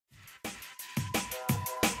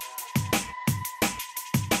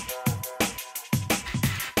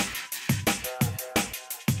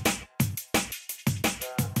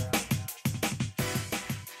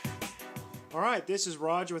Alright, this is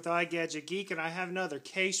Roger with iGadgetGeek, and I have another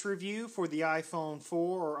case review for the iPhone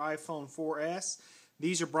 4 or iPhone 4S.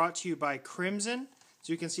 These are brought to you by Crimson.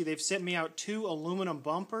 So you can see they've sent me out two aluminum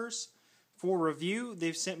bumpers for review.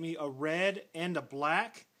 They've sent me a red and a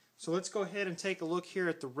black. So let's go ahead and take a look here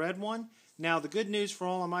at the red one. Now the good news for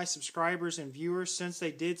all of my subscribers and viewers, since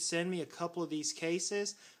they did send me a couple of these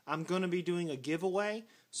cases, I'm going to be doing a giveaway.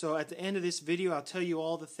 So at the end of this video, I'll tell you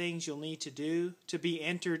all the things you'll need to do to be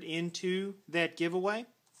entered into that giveaway.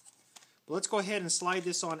 But let's go ahead and slide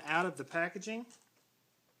this on out of the packaging.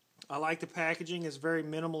 I like the packaging. It's very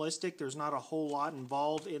minimalistic. There's not a whole lot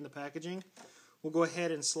involved in the packaging. We'll go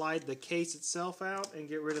ahead and slide the case itself out and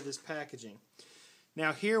get rid of this packaging.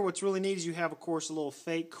 Now here, what's really neat is you have, of course, a little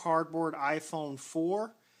fake cardboard iPhone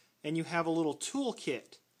 4, and you have a little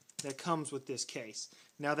toolkit that comes with this case.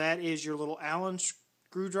 Now that is your little Allen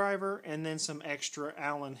screwdriver and then some extra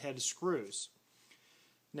Allen head screws.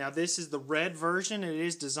 Now this is the red version. It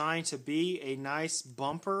is designed to be a nice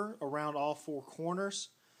bumper around all four corners.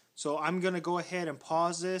 So I'm going to go ahead and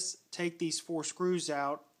pause this, take these four screws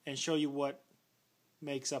out, and show you what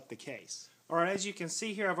makes up the case. Alright, as you can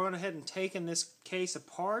see here, I've gone ahead and taken this case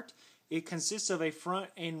apart. It consists of a front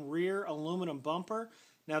and rear aluminum bumper.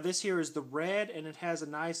 Now this here is the red, and it has a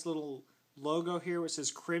nice little logo here which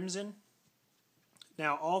says Crimson.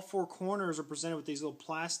 Now all four corners are presented with these little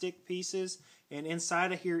plastic pieces, and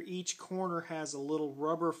inside of here each corner has a little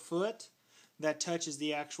rubber foot that touches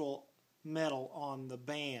the actual metal on the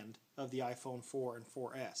band of the iPhone 4 and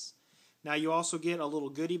 4S. Now you also get a little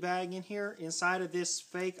goodie bag in here. Inside of this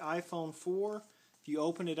fake iPhone 4, if you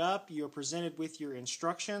open it up, you're presented with your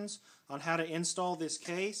instructions on how to install this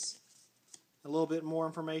case. A little bit more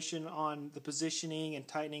information on the positioning and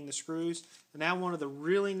tightening the screws. And now one of the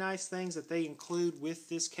really nice things that they include with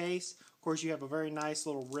this case, of course you have a very nice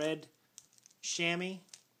little red chamois.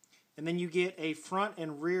 And then you get a front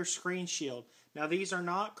and rear screen shield. Now these are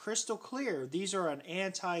not crystal clear. These are an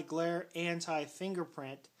anti-glare,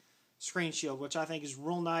 anti-fingerprint screen shield, which I think is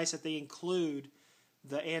real nice that they include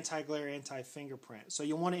the anti-glare, anti-fingerprint. So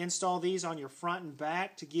you'll want to install these on your front and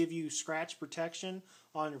back to give you scratch protection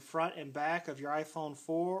on your front and back of your iPhone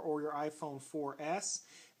 4 or your iPhone 4S.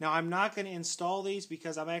 Now I'm not going to install these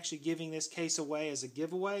because I'm actually giving this case away as a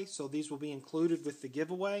giveaway, so these will be included with the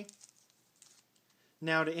giveaway.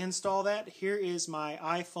 Now to install that, here is my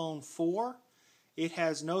iPhone 4. It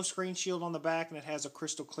has no screen shield on the back and it has a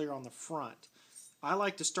crystal clear on the front. I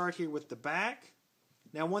like to start here with the back.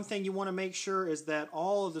 Now one thing you want to make sure is that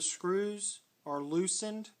all of the screws are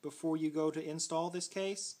loosened before you go to install this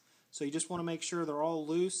case. So you just want to make sure they're all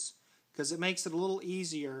loose because it makes it a little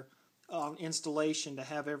easier on installation to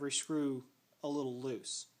have every screw a little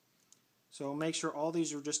loose. So make sure all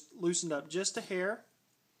these are just loosened up just a hair.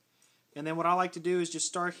 And then what I like to do is just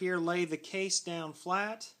start here, lay the case down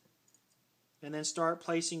flat, and then start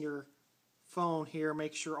placing your phone here,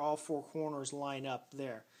 make sure all four corners line up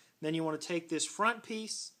there. Then you want to take this front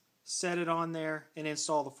piece, set it on there, and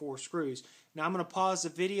install the four screws. Now I'm going to pause the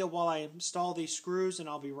video while I install these screws, and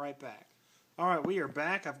I'll be right back. Alright, we are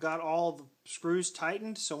back. I've got all the screws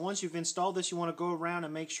tightened. So once you've installed this, you want to go around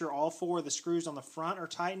and make sure all four of the screws on the front are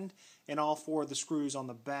tightened and all four of the screws on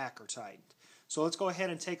the back are tightened. So let's go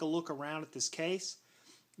ahead and take a look around at this case.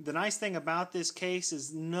 The nice thing about this case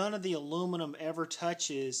is none of the aluminum ever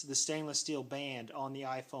touches the stainless steel band on the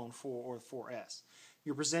iPhone 4 or 4S.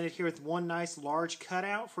 You're presented here with one nice large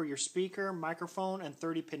cutout for your speaker, microphone, and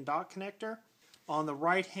 30-pin dock connector. On the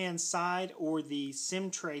right-hand side, or the SIM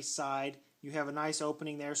tray side, you have a nice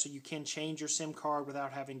opening there so you can change your SIM card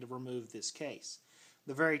without having to remove this case.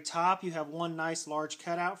 The very top, you have one nice large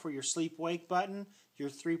cutout for your sleep-wake button, your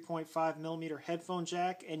 3.5mm headphone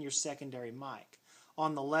jack, and your secondary mic.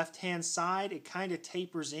 On the left-hand side, it kind of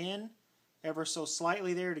tapers in ever so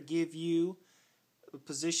slightly there to give you a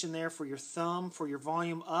position there for your thumb, for your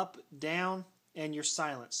volume up, down, and your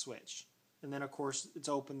silent switch. And then, of course, it's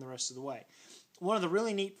open the rest of the way. One of the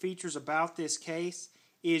really neat features about this case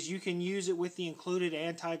is you can use it with the included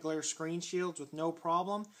anti-glare screen shields with no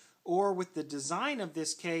problem, or with the design of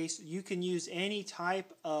this case, you can use any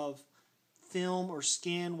type of film or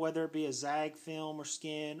skin, whether it be a Zag film or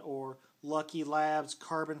skin or Lucky Labs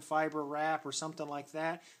carbon fiber wrap or something like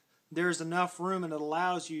that. There's enough room and it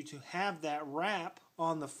allows you to have that wrap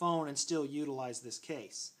on the phone and still utilize this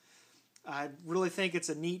case. I really think it's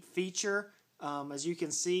a neat feature. As you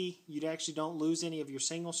can see, you actually don't lose any of your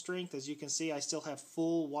signal strength. As you can see, I still have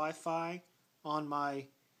full Wi-Fi on my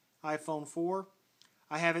iPhone 4.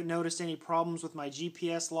 I haven't noticed any problems with my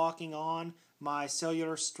GPS locking on, my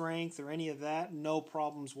cellular strength, or any of that. No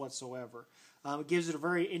problems whatsoever. It gives it a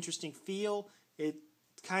very interesting feel. It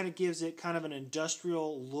kind of gives it kind of an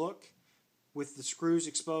industrial look with the screws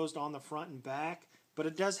exposed on the front and back, but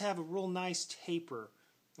it does have a real nice taper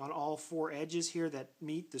on all four edges here that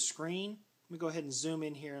meet the screen. Let me go ahead and zoom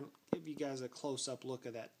in here and give you guys a close-up look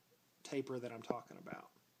of that taper that I'm talking about.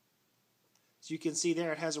 So you can see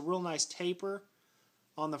there it has a real nice taper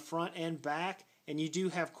on the front and back, and you do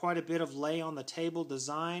have quite a bit of lay on the table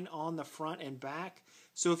design on the front and back.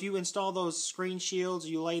 So if you install those screen shields,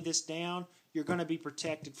 you lay this down, you're going to be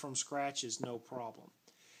protected from scratches, no problem.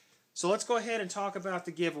 So let's go ahead and talk about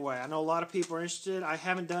the giveaway. I know a lot of people are interested. I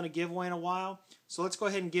haven't done a giveaway in a while, so let's go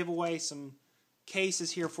ahead and give away some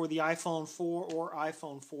cases here for the iPhone 4 or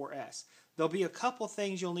iPhone 4S. There'll be a couple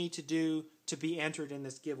things you'll need to do to be entered in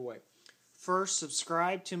this giveaway. First,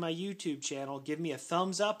 subscribe to my YouTube channel. Give me a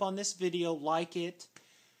thumbs up on this video, like it.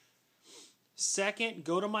 Second,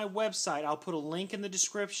 go to my website. I'll put a link in the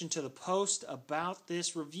description to the post about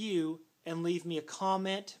this review and leave me a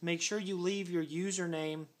comment. Make sure you leave your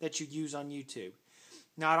username that you use on YouTube.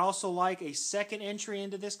 Now, I'd also like a second entry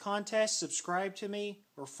into this contest. Subscribe to me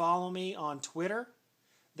or follow me on Twitter.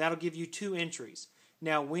 That'll give you 2 entries.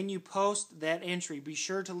 Now, when you post that entry, be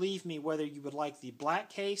sure to leave me whether you would like the black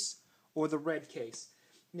case or the red case.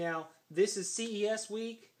 Now, this is CES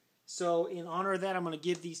week, so in honor of that, I'm going to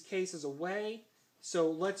give these cases away.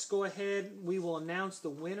 So let's go ahead. We will announce the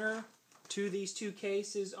winner to these 2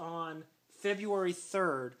 cases on February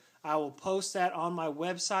 3rd. I will post that on my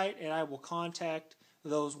website, and I will contact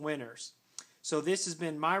those winners. So this has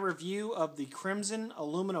been my review of the Crimson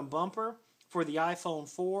aluminum bumper for the iPhone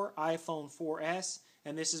 4, iPhone 4S,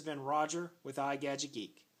 and this has been Roger with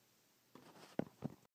iGadgetGeek.